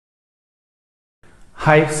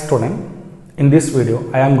Hi student, in this video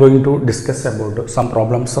I am going to discuss about some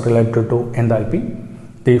problems related to enthalpy.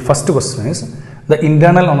 The first question is the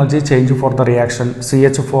internal energy change for the reaction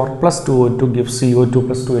CH4 plus 2O2 gives CO2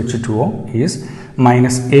 plus 2H2O is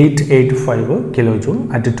minus 885 kilojoule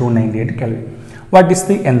at 298 Kelvin. What is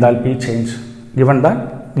the enthalpy change? Given that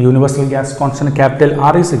universal gas constant capital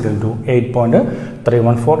R is equal to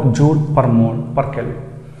 8.314 joule per mole per Kelvin.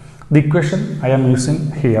 The equation I am using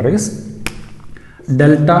here is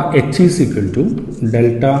delta H is equal to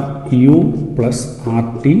delta U plus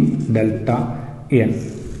RT delta N.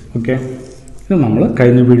 Okay. This is the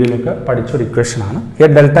video equation. Here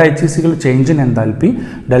delta H is equal to change in enthalpy,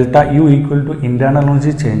 delta U equal to internal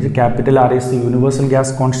energy change, capital R is the universal gas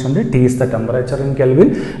constant, T is the temperature in Kelvin,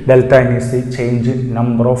 delta N is the change in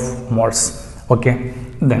number of moles. Okay.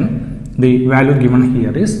 Then the value given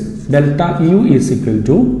here is delta U is equal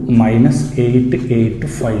to minus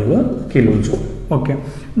 885 kilojoule. Okay,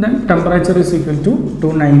 then temperature is equal to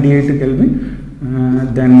 298 Kelvin,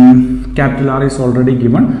 then capital R is already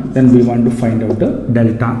given, then we want to find out the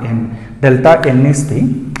delta N. Delta N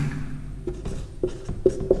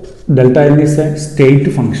is a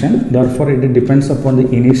state function, therefore it depends upon the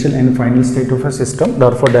initial and final state of a system,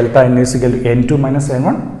 therefore delta N is equal to N2 minus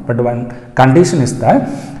N1, but one condition is that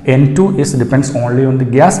N2 depends only on the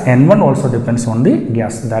gas, N1 also depends on the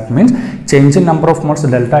gas. That means change in number of moles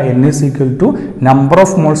delta N is equal to number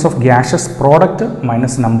of moles of gaseous product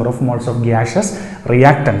minus number of moles of gaseous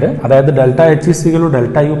reactant. That is delta H is equal to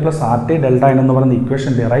delta U plus RT delta N and the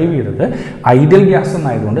equation derived ideal gas.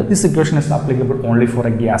 This equation is applicable only for a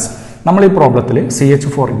gas. നമ്മൾ ഈ പ്രോബ്ലത്തിൽ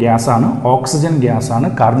CH4 gas ആണ്, oxygen gas ആണ്,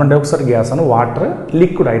 carbon dye oxide gas ആണ്, water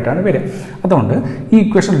liquid ആയിട്ടാണ് വരിക. അതുകൊണ്ട് ഈ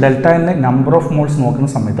equation delta എന്ന നമ്പർ ഓഫ് മോൾസ് നോക്കുന്ന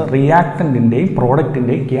സമയത്ത് റിയാക്ടന്റിന്റെയും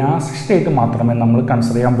പ്രോഡക്റ്റിന്റെയും ഗ്യാസ് സ്റ്റേറ്റ് മാത്രമേ നമ്മൾ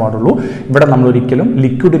കൺസിഡർ ചെയ്യാൻ പാടുള്ളൂ. ഇവിടെ നമ്മൾ ഒരിക്കലും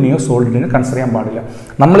ലിക്വിഡിനെയോ സോളിഡിനെയോ കൺസിഡർ ചെയ്യാൻ പാടില്ല.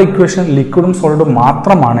 നമ്മൾ ഇക്വേഷൻ ലിക്വിഡും സോളിഡും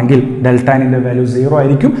മാത്രമാണെങ്കിൽ ഡെൽറ്റ എന്നിന്റെ വാല്യൂ 0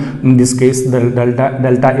 ആയിരിക്കും. In this case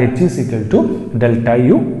delta H is equal to delta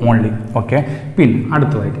you only. Okay, പിന്നെ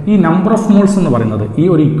അടുത്തതായിട്ട് ഈ നമ്പർ ഓഫ് മോൾസ് എന്ന് പറയുന്നത് ഈ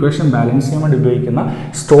ഒരു ഇക്വേഷൻ ബാലൻസ് ചെയ്യാൻ വേണ്ടി ഉപയോഗിക്കുന്ന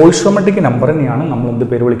സ്റ്റോയിഷ്യോമെട്രിക് നമ്പറിനെയാണ് നമ്മൾ എന്ത്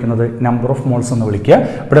പേര് വിളിക്കുന്നത്? നമ്പർ ഓഫ് മോൾസ് എന്ന് വിളിക്കുക.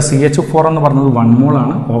 ഇവിടെ CH4 എന്ന് പറയുന്നത് 1 മോൾ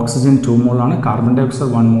ആണ്, ഓക്സിജൻ 2 മോൾ ആണ്, കാർബൺ ഡൈ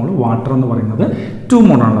ഓക്സൈഡ് 1 മോൾ, വാട്ടർ എന്ന് പറയുന്നത് 2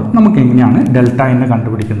 മോൾ ആണ്. നമുക്ക് എങ്ങനെയാണ് ഡെൽറ്റ എന്നെ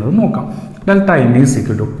കണ്ടുപിടിക്കുന്നത് നോക്കാം. Delta N is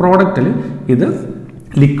equal to പ്രോഡക്റ്റിൽ ഇത്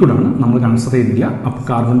ലിക്വിഡ് ആണ്, നമ്മൾ കൺസിഡർ ചെയ്യുന്നില്ല. അപ്പോൾ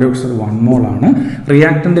കാർബൺ ഡൈ ഓക്സൈഡ് 1 മോൾ ആണ്,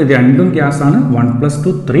 റിയാക്ടന്റ് രണ്ടും ഗ്യാസ് ആണ്, 1 +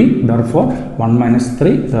 2 3, therefore 1 -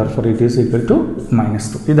 3, therefore it is equal to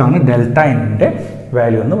 -2. ഇതാണ് ഡെൽറ്റ എന്നിന്റെ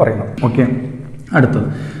വാല്യൂ എന്ന് പറയുന്നത്. ഓക്കെ, അടുത്തത്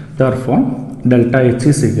therefore delta H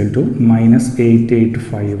is equal to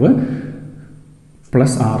 -885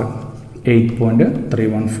 plus R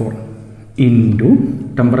 8.314 into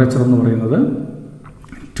temperature എന്ന് പറയുന്നത്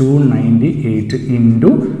 298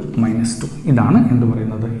 ഇൻറ്റു -2. ഇതാണ് എന്ത്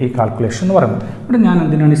പറയുന്നത് ഈ കാൽക്കുലേഷൻ എന്ന് പറയുന്നത്. ഇവിടെ ഞാൻ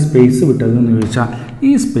എന്തിനാണ് ഈ സ്പേസ് വിട്ടതെന്ന് ചോദിച്ചാൽ ഈ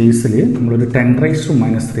സ്പേസിൽ നമ്മളൊരു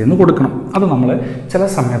 10⁻³ എന്ന് കൊടുക്കണം. അത് നമ്മൾ ചില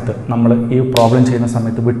സമയത്ത് നമ്മൾ ഈ പ്രോബ്ലം ചെയ്യുന്ന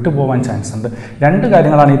സമയത്ത് വിട്ടുപോകാൻ ചാൻസ് ഉണ്ട്. രണ്ട്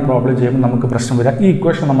കാര്യങ്ങളാണ് ഈ പ്രോബ്ലം ചെയ്യുമ്പോൾ നമുക്ക് പ്രശ്നം വരിക. ഈ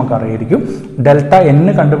ഇക്വേഷൻ നമുക്ക് അറിയായിരിക്കും. ഡെൽറ്റ എൻ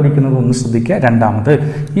കണ്ടുപിടിക്കുന്നത് ഒന്ന് ശ്രദ്ധിക്കുക. രണ്ടാമത്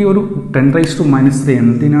ഈ ഒരു 10⁻³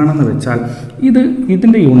 എന്തിനാണെന്ന് വെച്ചാൽ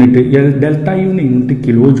ഇതിൻ്റെ യൂണിറ്റ് ഡെൽറ്റ യുവിൻ്റെ യൂണിറ്റ്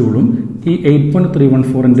കിലോ ജൂളും ഈ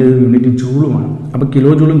 8.314ൻ്റെ യൂണിറ്റ് ജൂളുമാണ്. അപ്പോൾ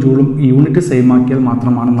കിലോ ജൂളും ജൂളും യൂണിറ്റ് സെയിം ആക്കിയാൽ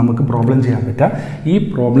മാത്രമാണ് നമുക്ക് പ്രോബ്ലം ചെയ്യാൻ പറ്റുക. ഈ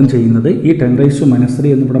പ്രോബ്ലം ചെയ്യുന്നത് ഈ 10⁻³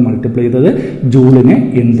 എന്നിവിടെ മൾട്ടിപ്ലൈ ചെയ്തത് ജൂളിനെ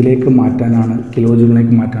എന്തിലേക്ക് മാറ്റാനാണ്? കിലോ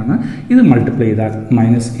ജൂളിലേക്ക് മാറ്റാനാണ്. ഇത് മൾട്ടിപ്ലൈ ചെയ്താൽ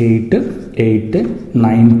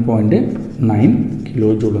 -889.9 കിലോ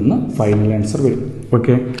ജൂൾ എന്ന് ഫൈനൽ ആൻസർ വരും.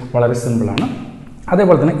 ഓക്കെ, വളരെ സിമ്പിളാണ്.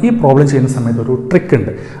 അതേപോലെ തന്നെ ഈ പ്രോബ്ലം ചെയ്യുന്ന സമയത്ത് ഒരു ട്രിക്ക്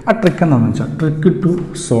ഉണ്ട്. ആ ട്രിക്ക് എന്താണെന്ന് വെച്ചാൽ trick to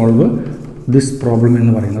solve this problem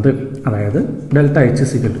എന്ന് പറയുന്നത്, അതായത് ഡെൽറ്റ എച്ച്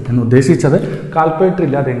സിക്കൽ എന്ന് ഉദ്ദേശിച്ചത് കാൽക്കുലേറ്റർ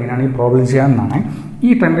ഇല്ലാതെ എങ്ങനെയാണ് ഈ പ്രോബ്ലം ചെയ്യാമെന്നാണ്. ഈ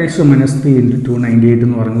 10⁻³ ഇൻറ്റു 298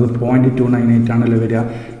 എന്ന് പറയുന്നത് 0.298 ആണല്ലോ വരിക.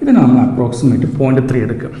 ഇതിന് നമ്മൾ അപ്രോക്സിമേറ്റ് 0.3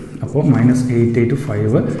 എടുക്കുക. അപ്പോൾ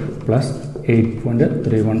 -885 പ്ലസ്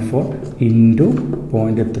 8.314 ഇൻറ്റു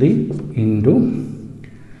 0.3 ഇൻറ്റു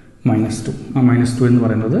 -2. ആ -2 എന്ന്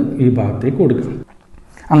പറയുന്നത് ഈ ഭാഗത്തേക്ക് കൊടുക്കുക.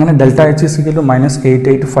 അങ്ങനെ delta H is equal to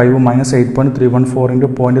 -885 -8.314 into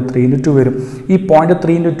 0.3 into 2 വരും. ഈ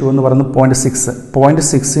 0.3 ഇൻറ്റു 2 എന്ന് പറയുന്നത്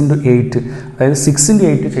 0.6 ഇൻറ്റു 8, അതായത് 6 ഇൻറ്റു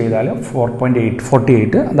 8 ചെയ്താൽ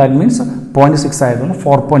 48. ദാറ്റ് മീൻസ് 0.6 ആയതുകൊണ്ട്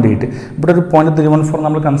 4.8. ഇവിടെ ഒരു 0.314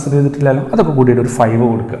 നമ്മൾ കൺസിഡർ ചെയ്തിട്ടില്ലല്ലോ, അതൊക്കെ കൂടിയിട്ട് ഒരു 5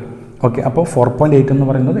 കൊടുക്കുക. ഓക്കെ, അപ്പോൾ 4.8 എന്ന്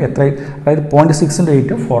പറയുന്നത് എത്ര, അതായത് 0.6 ×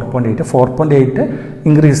 8 4.8, 4.8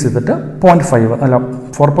 ഇൻക്രീസ് ചെയ്തിട്ട് 0.5 അല്ല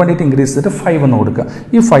 4.8 ഇൻക്രീസ് ചെയ്തിട്ട് 5 എന്ന് കൊടുക്കുക.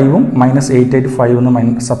 ഈ 5ഉം -885 എന്ന്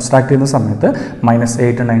സബ്സ്ട്രാക്ട് ചെയ്യുന്ന സമയത്ത്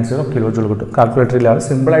 -890 കിലോ ജൂൾ കിട്ടും. കാൽക്കുലേറ്ററിലാണ്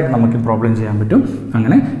സിമ്പിളായിട്ട് നമുക്ക് ഈ പ്രോബ്ലം ചെയ്യാൻ പറ്റും.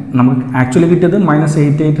 അങ്ങനെ നമുക്ക് ആക്ച്വലി കിട്ടിയത്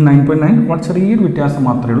 -889.9, ചെറിയൊരു വ്യത്യാസം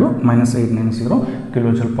മാത്രമേ ഉള്ളൂ, -890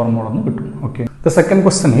 കിലോ ജൂൾ പെർ മോൾ എന്ന് കിട്ടും. Okay, the second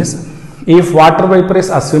question is if water vapor is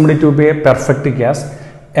assumed to be a perfect gas,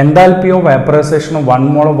 enthalpy of vaporization of 1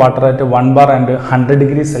 mole of water at 1 bar and 100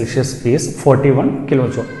 degrees Celsius is 41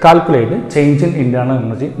 kilojoule. Calculate change in internal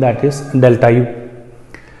energy, that is delta U.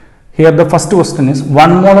 Here the first question is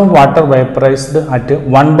 1 mole of water vaporized at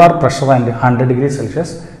 1 bar pressure and 100 degrees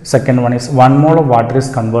Celsius. Second one is 1 mole of water is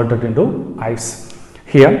converted into ice.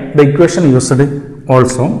 Here the equation used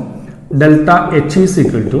also delta H is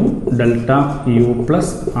equal to delta U plus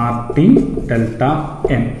RT delta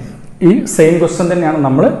N. ഈ same question തന്നെയാണ്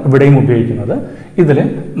നമ്മൾ ഇവിടെയും ഉപയോഗിക്കുന്നത്. ഇതിൽ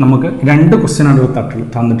നമുക്ക് 2 ക്വസ്റ്റ്യനാണ്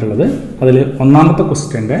തന്നിട്ടുള്ളത്. അതിൽ ഒന്നാമത്തെ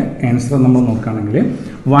ക്വസ്റ്റ്യൻ്റെ ആൻസർ നമ്മൾ നോക്കുകയാണെങ്കിൽ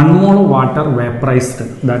 1 mole water vaporized,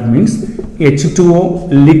 that means H2O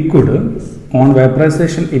liquid on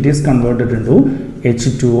vaporization it is converted into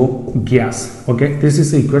H2O gas. Okay, this is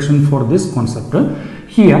the equation for this concept.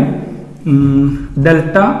 Here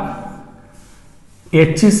delta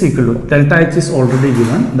H is equal to, delta H is already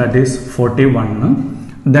given, that is 41.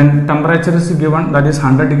 Then temperature is given, that is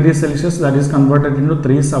 100 degrees Celsius, that is converted into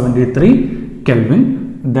 373 Kelvin.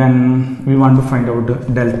 Then we want to find out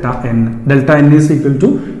delta N. Delta N is equal to,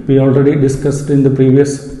 we already discussed in the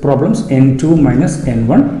previous problems, N2 minus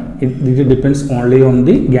N1. It depends only on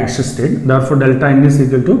the gaseous state. Therefore delta N is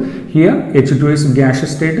equal to, here H2 is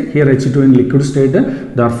gaseous state, here H2 in liquid state.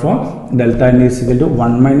 Therefore delta N is equal to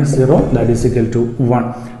 1 minus 0, that is equal to 1.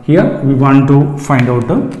 Here we want to find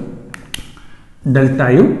out delta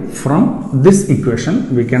U. From this equation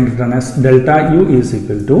we can written as delta U is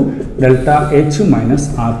equal to delta H minus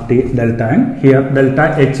RT delta N. Here delta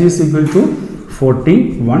H is equal to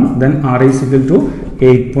 41, then R is equal to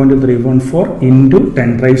 8.314 into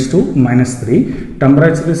 10 raised to minus 3.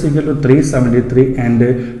 Temperature is equal to 373 and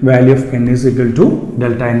value of N is equal to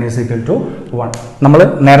delta N is equal to 1. നമ്മൾ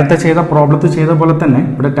നേരത്തെ ചെയ്ത പ്രോബ്ലത്തിൽ ചെയ്ത പോലെ തന്നെ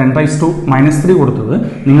ഇവിടെ 10 raised to minus 3 കൊടുത്തത്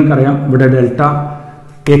നിങ്ങൾക്കറിയാം. ഇവിടെ ഡെൽറ്റ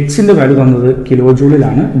എച്ചിൻ്റെ വാല്യൂ തന്നത് കിലോ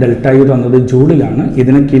ജൂളിലാണ്, ഡെൽറ്റ യു തന്നത് ജൂളിലാണ്.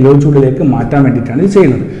 ഇതിനെ കിലോ ജൂളിലേക്ക് മാറ്റാൻ വേണ്ടിയിട്ടാണ് ഇത്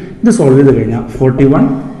ചെയ്യുന്നത്. ഇത് സോൾവ് ചെയ്ത് കഴിഞ്ഞാൽ 41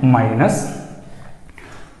 മൈനസ്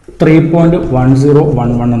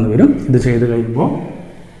 3.1011 എന്ന് വരും. ഇത് ചെയ്ത് കഴിയുമ്പോൾ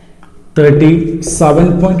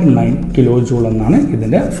 37.9 കിലോ ജൂൾ എന്നാണ്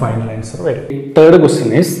ഇതിൻ്റെ ഫൈനൽ ആൻസർ വരും. Third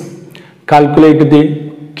question is calculate the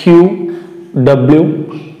Q, W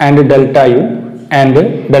and delta you and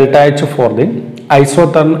delta H for the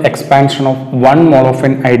isothermal expansion of 1 mole of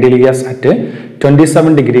an ideal gas at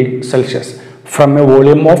 27 degree Celsius from a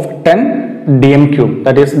volume of 10 dm cube,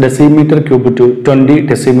 that is decimeter cube to 20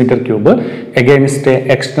 decimeter cube against a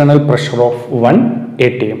external pressure of 1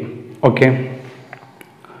 atm. Okay,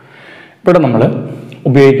 ഇവിടെ നമ്മൾ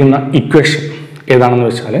ഉപയോഗിക്കുന്ന equation ഏതാണെന്ന്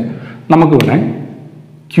വെച്ചാൽ നമുക്കിവിടെ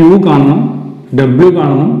Q കാണണം, W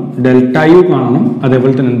കാണണം, delta U കാണണം,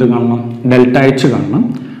 അതേപോലെ തന്നെ എന്ത് കാണണം, ഡെൽറ്റ എച്ച് കാണണം.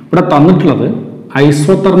 ഇവിടെ തന്നിട്ടുള്ളത്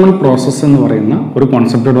ഐസോതെർമൽ പ്രോസസ്സ് എന്ന് പറയുന്ന ഒരു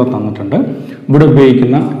കോൺസെപ്റ്റ് ഇവിടെ തന്നിട്ടുണ്ട്. ഇവിടെ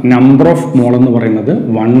ഉപയോഗിക്കുന്ന നമ്പർ ഓഫ് മോൾ എന്ന് പറയുന്നത്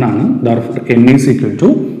 1 ആണ്. Therefore N is equal to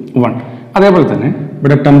 1. അതേപോലെ തന്നെ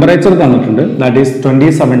ഇവിടെ ടെമ്പറേച്ചർ തന്നിട്ടുണ്ട്, that is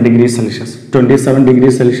 27 degree Celsius. 27 degree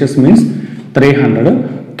Celsius means 300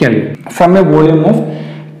 Kelvin. From a volume of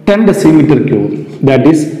 10 decimeter cube, that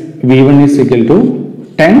is V1 is equal to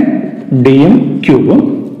 10 dm cube.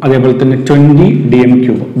 അതേപോലെ തന്നെ 20 dm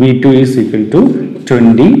cube. V2 is equal to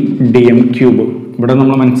 20 dm cube. ഇവിടെ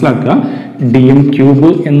നമ്മൾ മനസ്സിലാക്കുക dm cube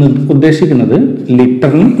എന്ന് ഉദ്ദേശിക്കുന്നത്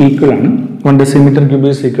ലിറ്ററിന് equal ആണ്. 1 decimeter cube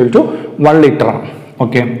is equal to 1 liter ആണ്.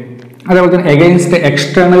 ഓക്കെ, അതേപോലെ തന്നെ against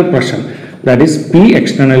external pressure, that is P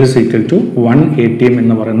external is equal to 1 atm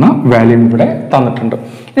എന്ന് പറയുന്ന വാല്യൂ ഇവിടെ തന്നിട്ടുണ്ട്.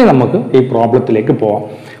 ഇനി നമുക്ക് ഈ പ്രോബ്ലത്തിലേക്ക് പോവാം.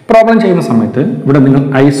 പ്രോബ്ലം ചെയ്യുന്ന സമയത്ത് ഇവിടെ നിങ്ങൾ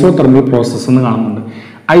ഐസോതെർമൽ പ്രോസസ്സ് എന്ന് കാണുന്നുണ്ട്.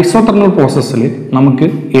 ഐസോതെർമൽ പ്രോസസ്സിൽ നമുക്ക്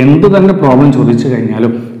എന്ത് തന്നെ പ്രോബ്ലം ചോദിച്ചു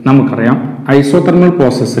കഴിഞ്ഞാലും നമുക്കറിയാം ഐസോതെർമൽ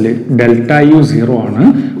പ്രോസസ്സിൽ ഡെൽറ്റ യു 0 ആണ്,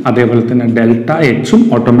 അതേപോലെ തന്നെ ഡെൽറ്റ എച്ചും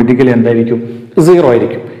ഓട്ടോമാറ്റിക്കലി എന്തായിരിക്കും, 0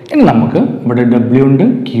 ആയിരിക്കും. ഇനി നമുക്ക് ഇവിടെ ഡബ്ല്യു ഉണ്ട്,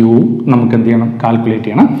 ക്യൂ നമുക്ക് എന്ത് ചെയ്യണം, കാൽക്കുലേറ്റ്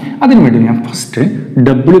ചെയ്യണം. അതിനുവേണ്ടി ഞാൻ ഫസ്റ്റ്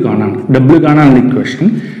ഡബ്ല്യു കാണാണ്. ഡബ്ല്യു കാണാനുള്ള equation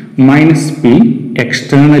 -P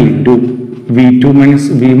external into V2 minus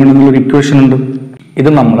V1 എന്നുള്ളൊരു ഇക്വേഷൻ ഉണ്ട്. ഇത്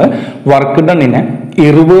നമ്മൾ വർക്ക് ഡണ്ണിനെ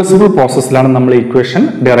ഇറിവേഴ്സിബിൾ പ്രോസസ്സിലാണ് നമ്മൾ ഇക്വേഷൻ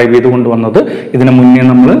ഡെറൈവ് ചെയ്ത് കൊണ്ടുവന്നത്. ഇതിന് മുന്നേ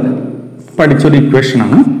നമ്മൾ പഠിച്ചൊരു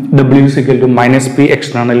ഇക്വേഷനാണ്. W is equal to -P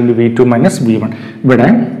external into V2 minus V1. ഇവിടെ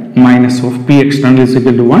minus of P external is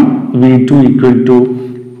equal to 1, V2 equal to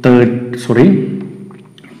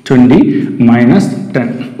 20 minus 10,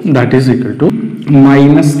 that is equal to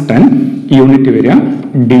minus 10 unit വരിക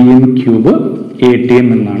dm cube atm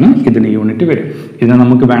എന്നാണ് ഇതിന് യൂണിറ്റ് വരിക. ഇതിനെ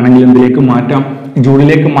നമുക്ക് വേണമെങ്കിൽ എന്തിലേക്ക് മാറ്റാം,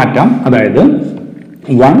 ജൂളിലേക്ക് മാറ്റാം. അതായത്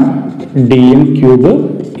 1 dm cube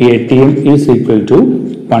atm is equal to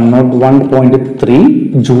 101.3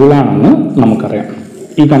 ജൂളാണെന്ന് നമുക്കറിയാം.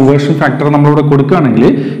 ഈ കൺവേർഷൻ ഫാക്ടർ നമ്മളിവിടെ കൊടുക്കുകയാണെങ്കിൽ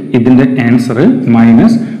ഇതിൻ്റെ ആൻസർ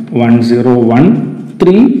മൈനസ്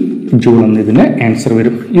 1013 ജൂൾ എന്ന് ഇതിൻ്റെ ആൻസർ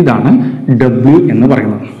വരും. ഇതാണ് W എന്ന്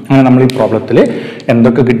പറയുന്നത്. അങ്ങനെ നമ്മൾ ഈ പ്രോബ്ലത്തിൽ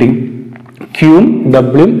എന്തൊക്കെ കിട്ടി, ക്യൂവും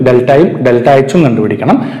ഡബ്ല്യൂയും ഡെൽറ്റയും ഡെൽറ്റ എച്ചും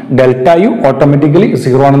കണ്ടുപിടിക്കണം. ഡെൽറ്റ യു ഓട്ടോമാറ്റിക്കലി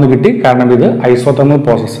 0 ആണെന്ന് കിട്ടി, കാരണം ഇത് ഐസോതെർമൽ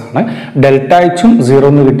പ്രോസസ് ആണ്. ഡെൽറ്റ എച്ചും 0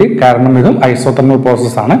 എന്ന് കിട്ടി, കാരണം ഇതും ഐസോതെർമൽ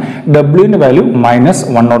പ്രോസസ് ആണ്. ഡബ്ല്യൂവിന്റെ വാല്യൂ മൈനസ്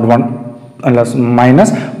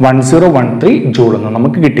 1013 ജൂൾ എന്ന്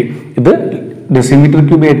നമുക്ക് കിട്ടി. ഇത് ഡെസിമീറ്റർ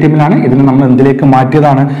ക്യൂബ് ATMലാണ്. ഇതിന് നമ്മൾ എന്തിലേക്ക്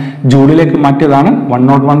മാറ്റിയതാണ്, ജൂളിലേക്ക് മാറ്റിയതാണ്.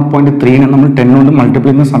 101.3 നമ്മൾ 10 കൊണ്ട്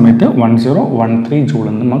മൾട്ടിപ്ലൈ ചെയ്യുന്ന സമയത്ത് 1013 ജൂൾ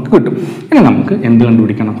എന്ന് നമുക്ക് കിട്ടും. ഇനി നമുക്ക് എന്ത്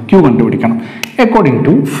കണ്ടുപിടിക്കണം, ക്യൂ കണ്ടുപിടിക്കണം. അക്കോർഡിംഗ്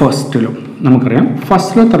ടു ഫസ്റ്റ് ലോ നമുക്കറിയാം,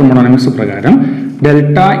 ഫസ്റ്റ് ലോ തെർമോഡൈനാമിക്സ് പ്രകാരം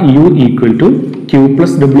delta U equal to Q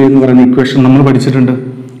plus W എന്ന് പറയുന്ന ഇക്വേഷൻ നമ്മൾ പഠിച്ചിട്ടുണ്ട്.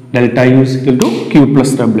 Delta U equal to Q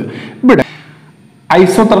plus W. ഇവിടെ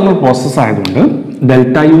ഐസോതെർമൽ പ്രോസസ് ആയതുകൊണ്ട്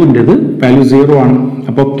ഡെൽറ്റ യുവിൻ്റെത് വാല്യൂ 0 ആണ്.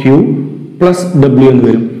 അപ്പോൾ ക്യൂ പ്ലസ് ഡബ്ല്യൂ എന്ന്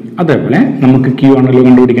വരും. അതേപോലെ നമുക്ക് ക്യൂ ആണല്ലോ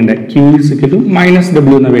കണ്ടുപിടിക്കേണ്ടത്. Q is equal to minus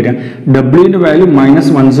W എന്ന് വരിക. ഡബ്ല്യൂവിന്റെ വാല്യൂ മൈനസ്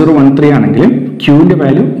 1013 ആണെങ്കിൽ ക്യൂവിന്റെ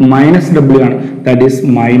വാല്യൂ മൈനസ് ഡബ്ല്യൂ ആണ്. That is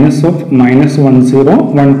minus of minus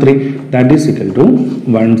 1013, that is equal to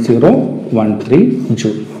 1013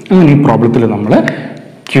 joule. അങ്ങനെ ഈ പ്രോബ്ലത്തിൽ നമ്മൾ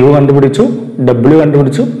ക്യൂ കണ്ടുപിടിച്ചു, ഡബ്ല്യൂ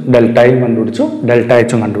കണ്ടുപിടിച്ചു, ഡെൽറ്റ യു കണ്ടുപിടിച്ചു, ഡെൽറ്റ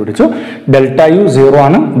എച്ചും കണ്ടുപിടിച്ചു. ഡെൽറ്റ യു 0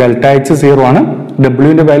 ആണ്, ഡെൽറ്റ എച്ച് 0 ആണ്.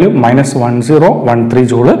 ഡബ്ല്യൂവിന്റെ വാല്യൂ മൈനസ് 1013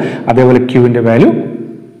 ജൂള്. അതേപോലെ ക്യൂവിന്റെ value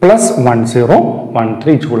plus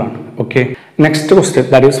 1013 ജൂളാണ്. Okay, next question,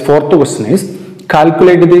 that is fourth question is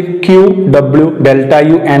calculate the Q, W, delta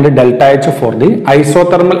U and delta H for the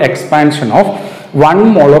isothermal expansion of 1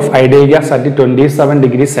 mole of ideal gas at 27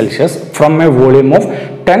 degrees Celsius from a volume of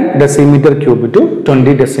 10 decimeter cube to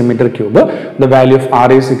 20 decimeter cube. The value of R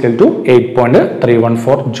is equal to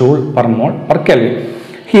 8.314 joule per mole per Kelvin.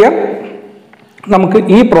 Here നമുക്ക്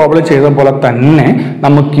ഈ problem ചെയ്ത പോലെ തന്നെ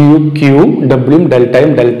നമുക്ക് ക്യൂവും ഡബ്ല്യൂയും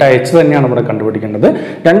ഡെൽറ്റയും delta H തന്നെയാണ് ഇവിടെ കണ്ടുപിടിക്കേണ്ടത്.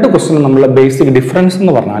 രണ്ട് ക്വസ്റ്റ്യനും നമ്മളുടെ ബേസിക് ഡിഫറൻസ്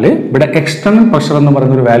എന്ന് പറഞ്ഞാൽ ഇവിടെ എക്സ്റ്റേണൽ പ്രഷർ എന്ന്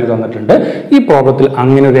പറയുന്നൊരു വാല്യൂ തന്നിട്ടുണ്ട്. ഈ പ്രോബ്ലത്തിൽ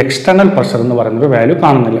അങ്ങനെ ഒരു എക്സ്റ്റേണൽ പ്രഷർ എന്ന് പറയുന്നൊരു വാല്യൂ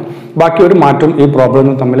കാണുന്നില്ല. ബാക്കി ഒരു മാറ്റവും ഈ പ്രോബ്ലം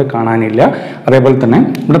തമ്മിൽ കാണാനില്ല. അതേപോലെ തന്നെ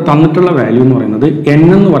ഇവിടെ തന്നിട്ടുള്ള വാല്യൂ എന്ന് പറയുന്നത് n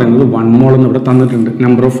എന്ന് പറയുന്നത് 1 മോൾ എന്ന് ഇവിടെ തന്നിട്ടുണ്ട്.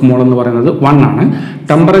 നമ്പർ ഓഫ് മോൾ എന്ന് പറയുന്നത് 1 ആണ്.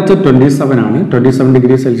 ടെമ്പറേച്ചർ 27 ആണ്. 27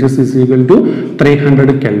 degree Celsius is equal to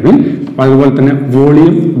 300 kelvin. അതുപോലെ തന്നെ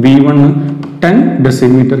വോളിയം V1 10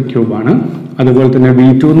 ഡെസിമീറ്റർ ക്യൂബ് ആണ്. അതുപോലെ തന്നെ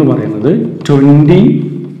V2 എന്ന് പറയുന്നത് 20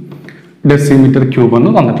 ഡെസിമീറ്റർ ക്യൂബ്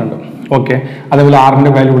എന്ന് തന്നിട്ടുണ്ട്. ഓക്കെ, അതേപോലെ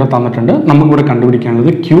ആറിന്റെ വാല്യൂ ഇവിടെ തന്നിട്ടുണ്ട്. നമുക്കിവിടെ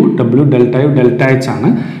കണ്ടുപിടിക്കാനുള്ളത് Q, W, delta U, delta H ആണ്.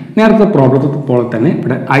 നേരത്തെ പ്രോബ്ലത്തിൽ പോലെ തന്നെ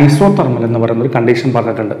ഇവിടെ ഐസോതെർമൽ എന്ന് പറയുന്ന ഒരു കണ്ടീഷൻ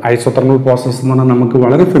പറഞ്ഞിട്ടുണ്ട്. ഐസോതെർമൽ പ്രോസസ് എന്ന് പറഞ്ഞാൽ നമുക്ക്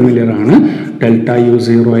വളരെ ഫെമിലിയർ ആണ്. ഡെൽറ്റ യു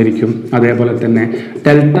 0 ആയിരിക്കും. അതേപോലെ തന്നെ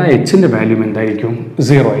ഡെൽറ്റ എച്ചിന്റെ വാല്യൂ എന്തായിരിക്കും,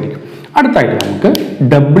 0 ആയിരിക്കും. അടുത്തായിട്ട് നമുക്ക്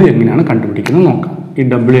ഡബ്ല്യൂ എങ്ങനെയാണ് കണ്ടുപിടിക്കുന്നത് നോക്കാം. ഈ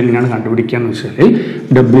ഡബ്ല്യൂ എങ്ങനെയാണ് കണ്ടുപിടിക്കുക എന്ന് വെച്ചാൽ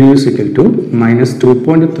W is equal to minus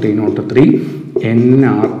 2.303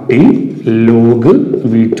 nRT log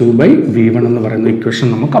V2 by V1 എന്ന് പറയുന്ന ഇക്വേഷൻ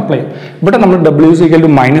നമുക്ക് അപ്ലൈ ചെയ്യാം. ഇവിടെ നമ്മൾ W is equal to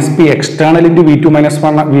minus P external into V2 minus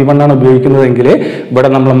V1 ആണ് ഉപയോഗിക്കുന്നതെങ്കിൽ ഇവിടെ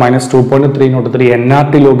നമ്മൾ minus 2.303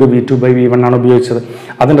 nRT log V2 by V1 ആണ് ഉപയോഗിച്ചത്.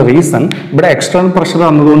 അതിന്റെ റീസൺ ഇവിടെ എക്സ്റ്റേണൽ പ്രഷർ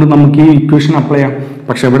വന്നതുകൊണ്ട് നമുക്ക് ഈ ഇക്വേഷൻ അപ്ലൈ ചെയ്യാം.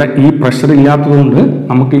 പക്ഷെ ഇവിടെ ഈ പ്രഷർ ഇല്ലാത്തതുകൊണ്ട്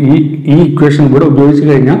നമുക്ക് ഈ ഇക്വേഷൻ ഇവിടെ ഉപയോഗിച്ച്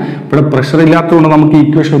കഴിഞ്ഞാൽ ഇവിടെ പ്രഷർ ഇല്ലാത്തതുകൊണ്ട് നമുക്ക് ഈ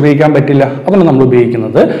ഇക്വേഷൻ ഉപയോഗിക്കാൻ പറ്റില്ല. അതാണ് നമ്മൾ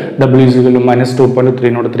ഉപയോഗിക്കുന്നത് W is equal to minus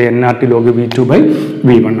 2.303 nRT log V2 by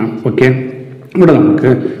V1 ആണ്. ഓക്കെ, ഇവിടെ നമുക്ക്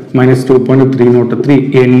മൈനസ് 2.303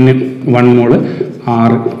 n 1 മോള്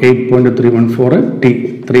R 8.314 T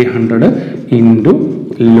 300 into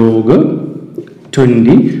log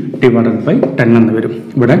 20 divided by 10 എന്ന് വരും.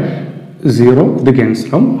 ഇവിടെ 0 ഇത് ക്യാൻസൽ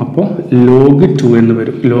ആവും. അപ്പോൾ ലോഗ് 2 എന്ന്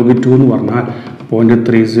വരും. ലോഗ് 2 എന്ന് പറഞ്ഞാൽ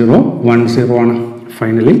 0.3010 ആണ്.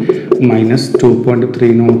 Finally minus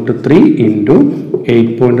 2.303 into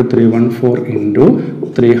 8.314 into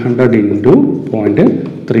 300 into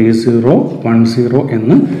 0.3010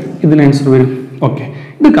 എന്ന് ഇതിന് ആൻസർ വരും. ഓക്കെ,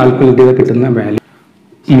 ഇത് കാൽക്കുലേറ്റ് ചെയ്ത് കിട്ടുന്ന വാല്യൂ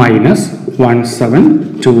മൈനസ്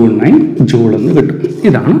 1729 ജൂൾ എന്ന് കിട്ടും.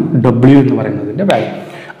 ഇതാണ് W എന്ന് പറയുന്നതിൻ്റെ വാല്യൂ.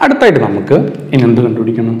 അടുത്തായിട്ട് നമുക്ക് ഇനി എന്ത്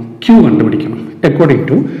കണ്ടുപിടിക്കണം, Q കണ്ടുപിടിക്കണം. According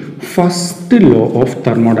to first law of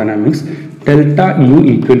thermodynamics delta U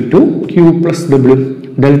equal to Q plus W.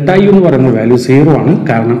 Delta U എന്ന് പറയുന്ന വാല്യൂ 0 ആണ്.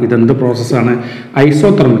 കാരണം ഇതെന്ത് പ്രോസസ്സാണ്,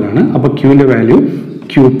 ഐസോതെർമലാണ്. അപ്പോൾ ക്യൂവിൻ്റെ വാല്യൂ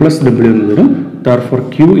Q plus W എന്ന് വരും. Therefore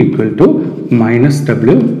Q equal to minus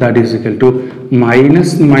W, that is equal to minus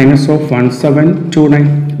of 1729,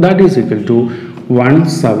 that is equal to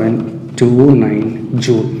 1729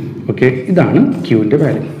 joule. Okay, ഇതാണ് ക്യൂവിൻ്റെ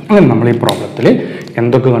വാല്യൂ. അങ്ങനെ നമ്മൾ ഈ പ്രോബ്ലത്തിൽ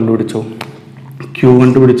എന്തൊക്കെ കണ്ടുപിടിച്ചു? ക്യൂ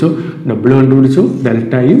കണ്ടുപിടിച്ചു, ഡബ്ല്യു കണ്ടുപിടിച്ചു,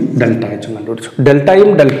 ഡെൽറ്റയും ഡെൽറ്റ എച്ചും കണ്ടുപിടിച്ചു. ഡെൽറ്റയും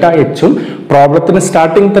ഡെൽറ്റ എച്ചും പ്രോബ്ലത്തിന്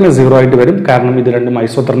സ്റ്റാർട്ടിങ് തന്നെ 0 ആയിട്ട് വരും, കാരണം ഇത് രണ്ടും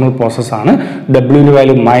ഐസോതെർമൽ പ്രോസസ്സാണ്. ഡബ്ല്യുവിൻ്റെ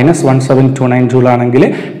വാല്യൂ -1729 ജൂൾ ആണെങ്കിൽ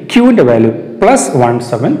ക്യൂവിൻ്റെ വാല്യൂ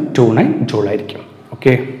 +1729 ജൂൾ ആയിരിക്കും.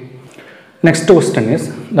 Okay, next question is,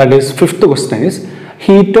 that is fifth question is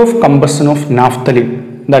heat of combustion of naphthalene,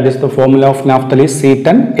 that is the formula of naphthalene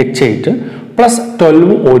C10H8 plus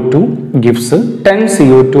 12O2 gives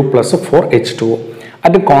 10CO2 plus 4H2O.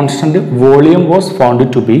 At a constant volume was found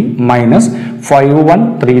to be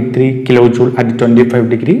 -5133 kilojoule at 25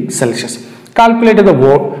 degree Celsius. Calculate the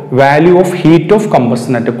value of heat of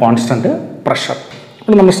combustion at a constant pressure.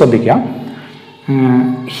 നമ്മൾ ശ്രദ്ധിക്കുക,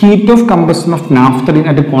 heat of combustion of naphthalene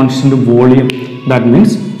at a constant volume, that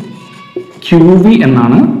means QV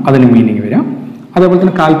എന്നാണ് അതിന് meaning വരിക. അതേപോലെ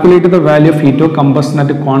തന്നെ calculate the value of heat of combustion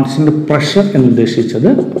at constant pressure എന്ന് ഉദ്ദേശിച്ചത്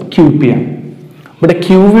QP ആണ്. ഇവിടെ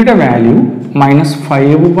QVയുടെ വാല്യൂ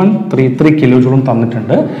 -5133 കിലോജൂളും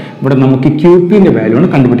തന്നിട്ടുണ്ട്. ഇവിടെ നമുക്ക് QPന്റെ വാല്യൂ ആണ്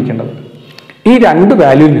കണ്ടുപിടിക്കേണ്ടത്. ഈ രണ്ട്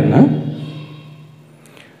വാല്യൂവിൽ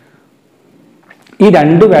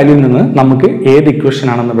നിന്ന് നമുക്ക് ഏത് ഇക്വേഷൻ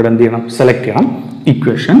ആണെന്ന് ഇവിടെ എന്ത് ചെയ്യണം? സെലക്ട് ചെയ്യണം.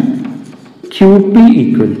 Equation QP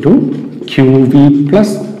equal to QV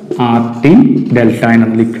plus RT delta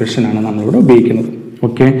എന്നുള്ള ഇക്വേഷൻ ആണ് നമ്മളിവിടെ ഉപയോഗിക്കുന്നത്.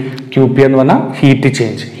 ഓക്കെ, QP എന്ന് പറഞ്ഞാൽ heat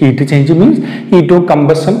change. Heat change means heat of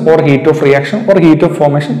combustion or heat of reaction or heat of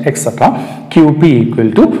formation etcetera. QP equal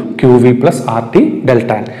to QV plus RT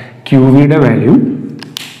delta. QVയുടെ value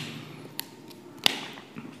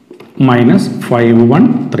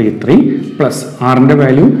 -5133 plus ആറിൻ്റെ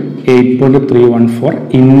value 8.314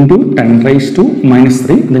 into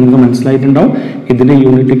 10⁻⁻3. ഇത് നിങ്ങൾക്ക് മനസ്സിലായിട്ടുണ്ടാവും. ഇതിൻ്റെ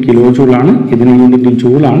യൂണിറ്റ് കിലോ ജൂളാണ്, ഇതിൻ്റെ unit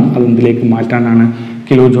ജൂളാണ്. അത് എന്തിലേക്ക് മാറ്റാനാണ്?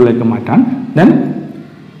 Kilo ജൂളിലേക്ക് മാറ്റാൻ. Then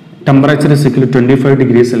temperature is equal to 25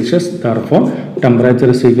 degree Celsius. therefore temperature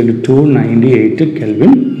is equal to 298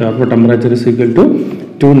 kelvin. therefore temperature is equal to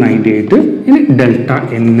 298. ഇനി ഡെൽറ്റ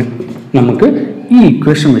N നമുക്ക് ഈ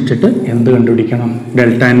ഇക്വേഷൻ വെച്ചിട്ട് എന്ത് കണ്ടുപിടിക്കണം?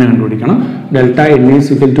 ഡെൽറ്റ N കണ്ടുപിടിക്കണം. Delta N is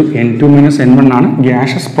equal to N2 - N1 ആണ്.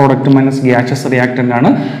 Gases product minus gases reactant ആണ്.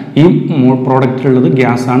 ഈ പ്രോഡക്റ്റിലുള്ളത്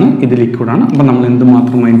ഗ്യാസ് ആണ്, ഇത് ലിക്വിഡാണ്. അപ്പം നമ്മൾ എന്ത്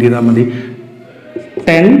മാത്രം മൈൻഡ് ചെയ്താൽ മതി?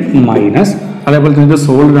 10 മൈനസ്, അതേപോലെ തന്നെ ഇത്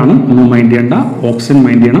സോളിഡ് ആണ്, ഒന്നും മൈൻഡ് ചെയ്യേണ്ട. ഓക്സിജൻ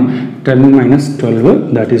മൈൻഡ് ചെയ്യണം. 10 - 12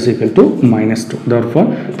 that is equal to -2. therefore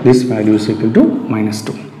this value is equal to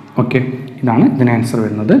 -2. Okay, ഇതാണ് ഇതിന് ആൻസർ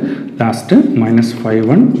വരുന്നത്. Last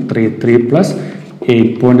 -5133 plus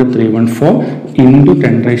 8.314 into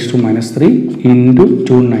 10⁻⁻3 into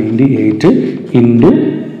 298 into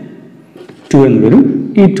 2 എന്ന് വരും.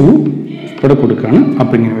 ഈ 2 ഇവിടെ കൊടുക്കുകയാണ്,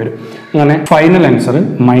 അപ്പം ഇങ്ങനെ വരും. അങ്ങനെ ഫൈനൽ ആൻസർ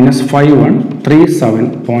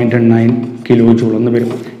 -5137.9 കിലോ ജൂൾ എന്ന്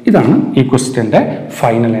വരും. ഇതാണ് ഈ ക്വസ്റ്റ്യൻ്റെ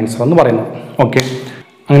ഫൈനൽ ആൻസർ എന്ന് പറയുന്നത്. ഓക്കെ,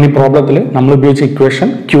 അങ്ങനെ ഈ പ്രോബ്ലത്തിൽ നമ്മൾ ഉപയോഗിച്ച equation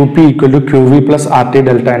QP equal to QV plus RT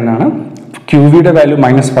delta എന്നാണ്. QVയുടെ വാല്യൂ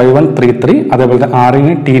 -5133, അതേപോലെ തന്നെ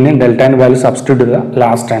Rന് Tന് ഡെൽറ്റൻ്റെ വാല്യൂ സബ്സ്റ്റിറ്റ്യൂട്ട് ചെയ്ത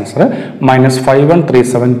ലാസ്റ്റ് ആൻസർ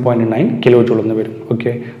 -5137.9 കിലോ ജൂൾ എന്ന് വരും.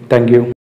 Okay, thank you.